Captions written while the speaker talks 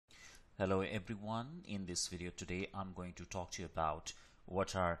Hello everyone. In this video today I'm going to talk to you about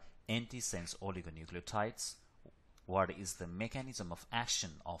what are antisense oligonucleotides, what is the mechanism of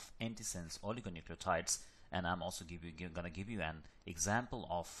action of antisense oligonucleotides, and I'm also gonna give you an example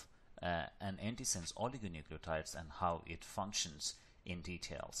of an antisense oligonucleotides and how it functions in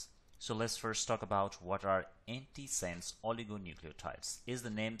details. So let's first talk about what are antisense oligonucleotides. As the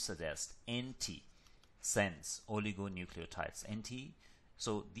name suggests, antisense oligonucleotides.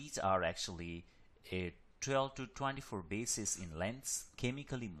 So these are actually a 12 to 24 bases in length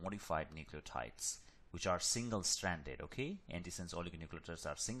chemically modified nucleotides which are single-stranded. Okay, antisense oligonucleotides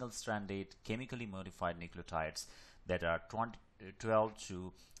are single-stranded chemically modified nucleotides that are 12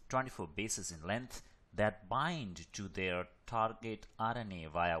 to 24 bases in length that bind to their target RNA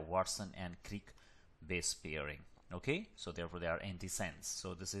via Watson and Crick base pairing. Okay, so therefore they are antisense.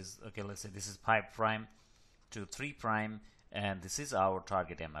 So this is, okay, let's say this is 5' to 3', and this is our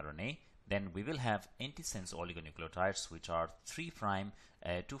target mRNA. Then we will have antisense oligonucleotides which are 3'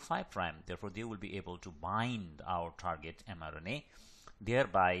 to 5'. Therefore they will be able to bind our target mRNA.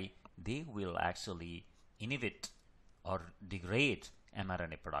 Thereby they will actually inhibit or degrade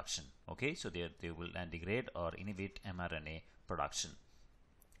mRNA production. Okay, so they will degrade or inhibit mRNA production,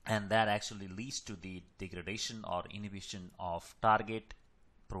 and that actually leads to the degradation or inhibition of target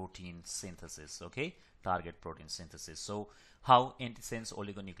protein synthesis. Okay, target protein synthesis. So how antisense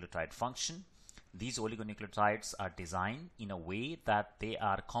oligonucleotide function? These oligonucleotides are designed in a way that they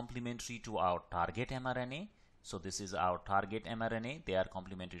are complementary to our target mRNA. So this is our target mRNA. They are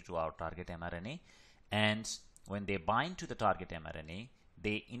complementary to our target mRNA, and when they bind to the target mRNA,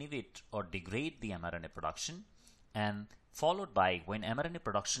 they inhibit or degrade the mRNA production, and followed by when mRNA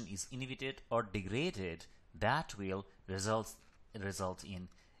production is inhibited or degraded, that will result in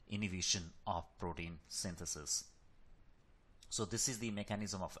inhibition of protein synthesis. So this is the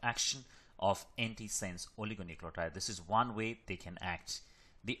mechanism of action of antisense oligonucleotide. This is one way they can act.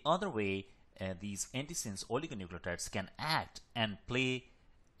 The other way these antisense oligonucleotides can act and play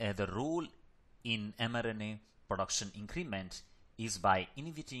the role in mRNA production increment is by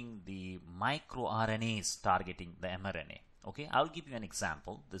inhibiting the microRNAs targeting the mRNA. Okay, I'll give you an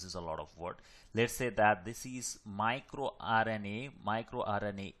example. This is a lot of word. Let's say that this is microRNA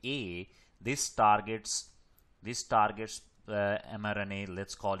A. This targets mRNA.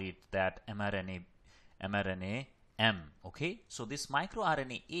 Let's call it that mRNA M. Okay, so this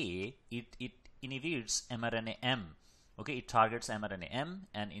microRNA A, it inhibits mRNA M. Okay, it targets mRNA M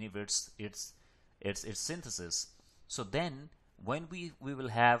and inhibits its synthesis. So then when we will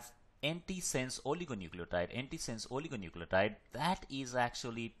have antisense oligonucleotide that is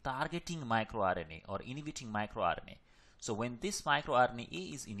actually targeting microRNA or inhibiting microRNA. So when this microRNA A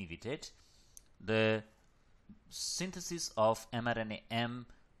is inhibited, the synthesis of mRNA M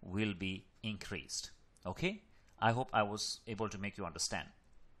will be increased. Okay, I hope I was able to make you understand.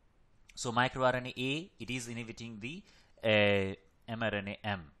 So microRNA A, it is inhibiting the mRNA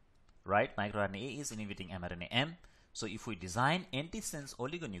M, right? MicroRNA A is inhibiting mRNA M. So if we design antisense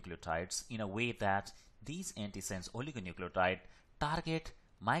oligonucleotides in a way that these antisense oligonucleotides target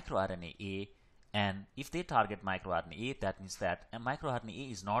microRNA A, and if they target microRNA A, that means that a microRNA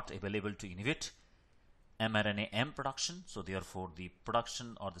A is not available to inhibit mRNA M production. So therefore the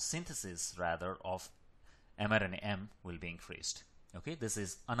production or the synthesis rather of mRNA M will be increased. Okay, this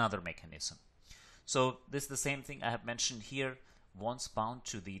is another mechanism. So this is the same thing I have mentioned here. Once bound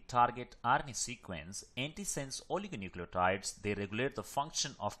to the target RNA sequence, antisense oligonucleotides, they regulate the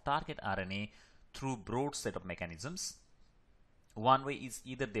function of target RNA through broad set of mechanisms. One way is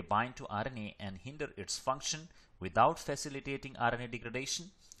either they bind to RNA and hinder its function without facilitating RNA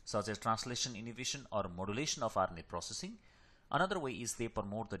degradation, such as translation inhibition or modulation of RNA processing. Another way is they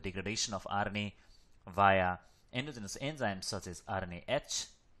promote the degradation of RNA via endogenous enzymes such as RNA-H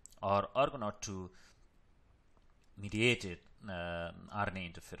or organoid-2 mediated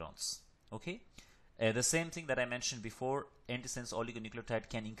RNA interferons. Okay, the same thing that I mentioned before, antisense oligonucleotide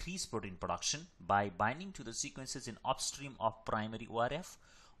can increase protein production by binding to the sequences in upstream of primary ORF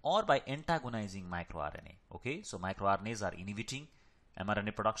or by antagonizing microRNA. Okay, so microRNAs are inhibiting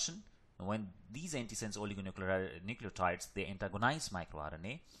mRNA production. When these antisense oligonucleotides, they antagonize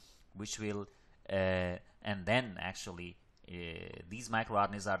microRNA, which will and then actually these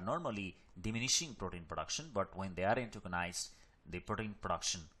microRNAs are normally diminishing protein production, but when they are antagonized, the protein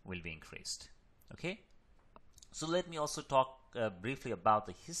production will be increased. Okay, so let me also talk briefly about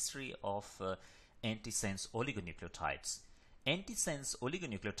the history of antisense oligonucleotides. Antisense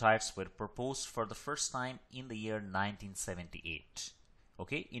oligonucleotides were proposed for the first time in the year 1978.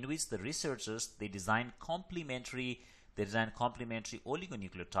 Okay, in which the researchers, they designed complementary they design complementary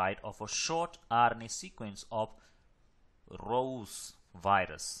oligonucleotide of a short RNA sequence of Rous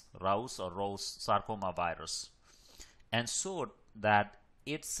virus, Rous sarcoma virus, and showed that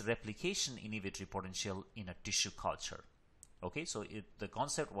its replication inhibitory potential in a tissue culture. Okay, so the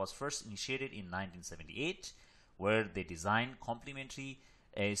concept was first initiated in 1978, where they designed complementary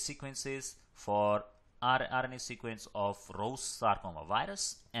sequences for RNA sequence of Rous sarcoma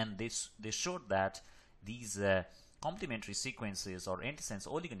virus, and they showed that these complementary sequences or antisense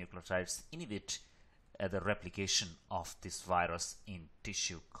oligonucleotides inhibit the replication of this virus in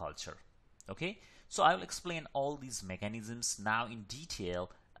tissue culture. Okay, so I will explain all these mechanisms now in detail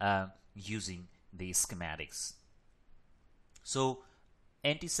using the schematics. So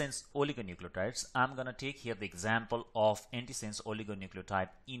antisense oligonucleotides, I'm going to take here the example of antisense oligonucleotide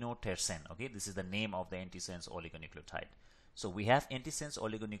Inotersen. Okay, this is the name of the antisense oligonucleotide. So we have antisense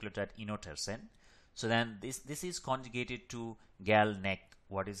oligonucleotide Inotersen. So then this is conjugated to galnac.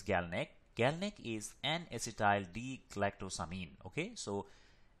 What is galnac? Galnac is N-acetyl D-galactosamine. Okay, so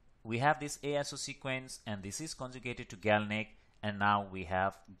we have this ASO sequence, and this is conjugated to galnac, and now we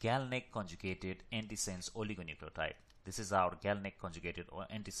have galnac conjugated antisense oligonucleotide. This is our galnac conjugated or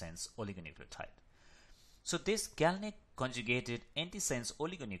antisense oligonucleotide. So this galnac conjugated antisense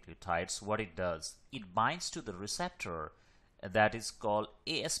oligonucleotides, what it does, it binds to the receptor that is called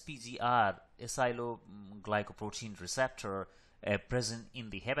ASPGR, acyloglycoprotein receptor, present in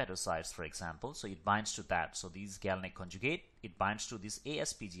the hepatocytes, for example. So it binds to that. So these galnac conjugate, it binds to this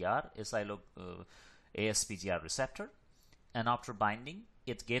ASPGR, ASPGR receptor, and after binding,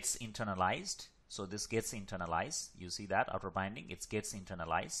 it gets internalized. So this gets internalized. You see that after binding, it gets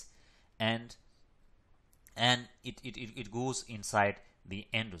internalized, and it goes inside the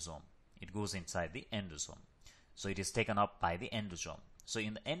endosome. It goes inside the endosome. So it is taken up by the endosome. So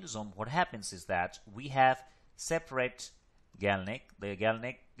in the endosome, what happens is that we have separate galnac. The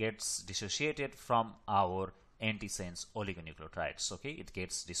galnac gets dissociated from our antisense oligonucleotides. Okay, it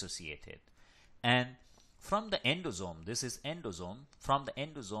gets dissociated, and from the endosome, this is endosome. From the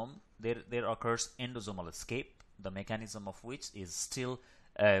endosome, there occurs endosomal escape, the mechanism of which is still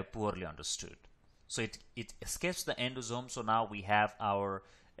poorly understood. So it escapes the endosome. So now we have our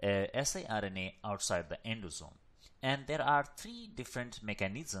siRNA outside the endosome, and there are three different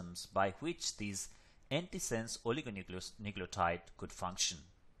mechanisms by which these antisense oligonucleotide could function.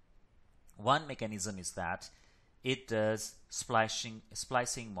 One mechanism is that it does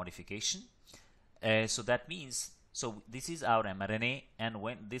splicing modification. So that means, so this is our mRNA, and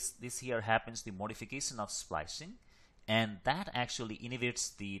when this here happens, the modification of splicing, and that actually inhibits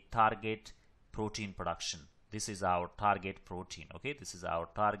the target protein production. This is our target protein. Okay, this is our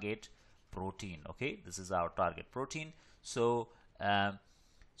target protein. Okay, this is our target protein. So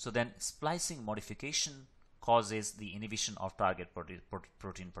so then splicing modification causes the inhibition of target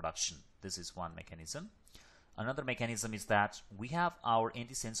protein production. This is one mechanism. Another mechanism is that we have our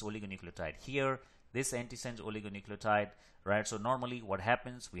antisense oligonucleotide here. This antisense oligonucleotide, right? So normally what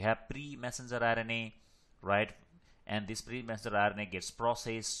happens, we have pre-messenger RNA, right? And this pre-messenger RNA gets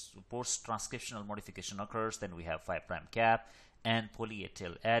processed, post-transcriptional modification occurs, then we have 5' cap and poly-A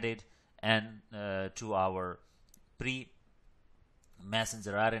tail added, and to our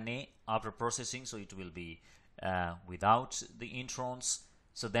pre-messenger RNA after processing, so it will be without the introns.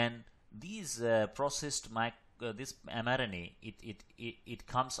 So then these processed this mRNA, it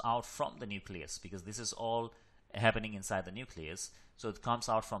comes out from the nucleus, because this is all happening inside the nucleus. So it comes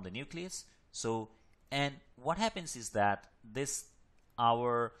out from the nucleus. So, and what happens is that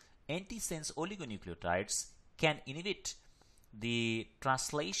our antisense oligonucleotides can inhibit the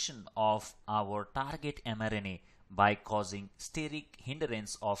translation of our target mRNA by causing steric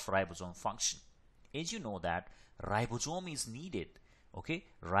hindrance of ribosome function. As you know that ribosome is needed. Okay,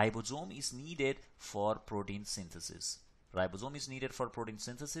 ribosome is needed for protein synthesis. Ribosome is needed for protein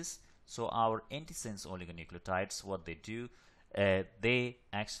synthesis. So our antisense oligonucleotides, what they do, they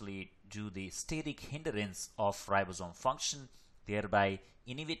actually do the steric hindrance of ribosome function, thereby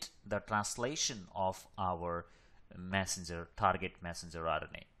inhibit the translation of our target messenger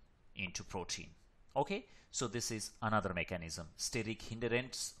RNA into protein. Okay, so this is another mechanism, steric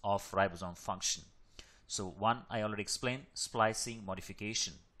hindrance of ribosome function. So one I already explained, splicing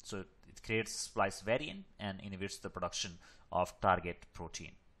modification. So it creates splice variant and inhibits the production of target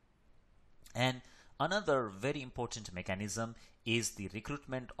protein. And another very important mechanism is the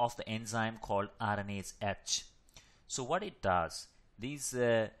recruitment of the enzyme called RNase H. So what it does, these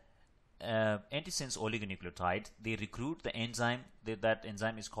antisense oligonucleotide, they recruit the enzyme. That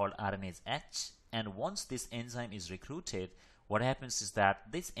enzyme is called RNase H, and once this enzyme is recruited, what happens is that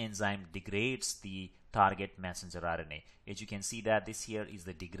this enzyme degrades the target messenger RNA. As you can see that this here is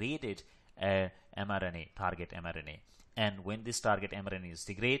the degraded mRNA, target mRNA. And when this target mRNA is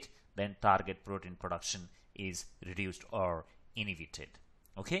degraded, then target protein production is reduced or inhibited.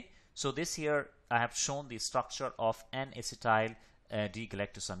 Okay, so this here I have shown the structure of N-acetyl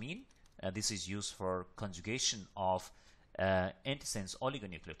D-galactosamine. This is used for conjugation of antisense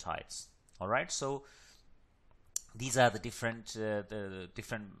oligonucleotides. All right, so these are the different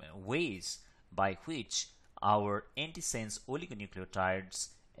ways by which our antisense oligonucleotides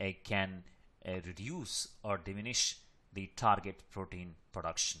can reduce or diminish the target protein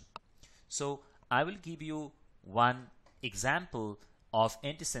production. So I will give you one example of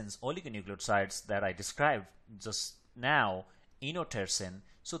antisense oligonucleotides that I described just now, Inotersen.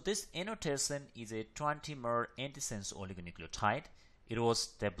 So this Inotersen is a 20-mer antisense oligonucleotide. It was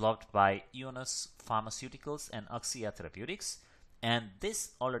developed by Ionis Pharmaceuticals and Axia Therapeutics, and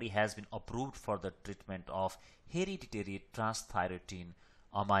this already has been approved for the treatment of hereditary transthyretin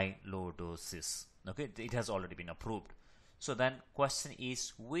amyloidosis. Okay, it has already been approved. So then question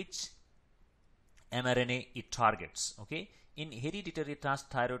is which mRNA it targets. Okay, in hereditary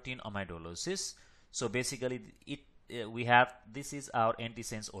transthyretin amyloidosis, so basically we have, this is our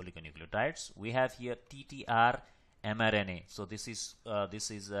antisense oligonucleotides. We have here TTR mRNA. So this is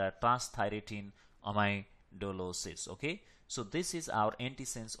transthyretin amyloidosis. Okay, so this is our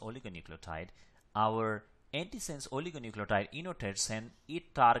antisense oligonucleotide. Our antisense oligonucleotide Inotersen,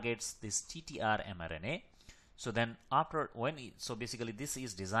 it targets this TTR mRNA. So then so basically this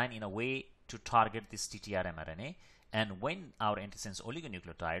is designed in a way to target this TTR mRNA, and when our antisense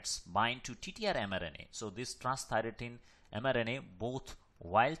oligonucleotides bind to TTR mRNA, so this transthyretin mRNA, both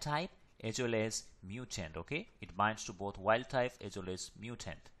wild type as well as mutant, okay, it binds to both wild type as well as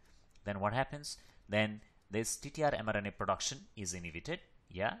mutant. Then what happens? Then this TTR mRNA production is inhibited.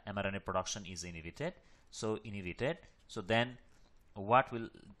 Yeah, mRNA production is inhibited. So inhibited. So then what will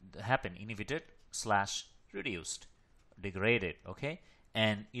happen? Inhibited / reduced, degraded. Okay,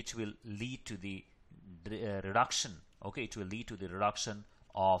 and it will lead to the reduction. Okay, it will lead to the reduction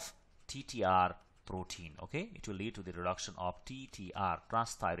of TTR protein. Okay, it will lead to the reduction of TTR,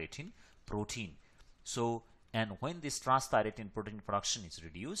 transthyretin protein. So, and when this transthyretin protein production is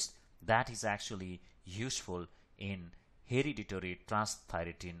reduced, that is actually useful in hereditary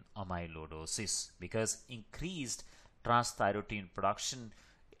transthyretin amyloidosis, because increased transthyretin production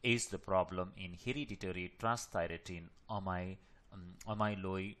is the problem in hereditary transthyretin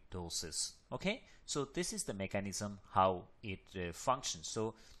amyloidosis. Okay, so this is the mechanism how it functions.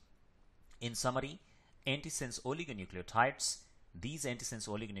 So in summary, antisense oligonucleotides, these antisense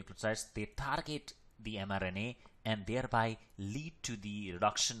oligonucleotides, they target the mRNA and thereby lead to the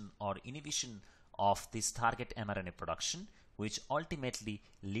reduction or inhibition of this target mRNA production, which ultimately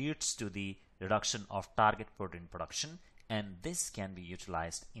leads to the reduction of target protein production, and this can be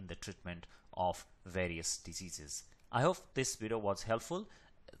utilized in the treatment of various diseases. I hope this video was helpful.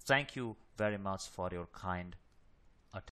 Thank you very much for your kind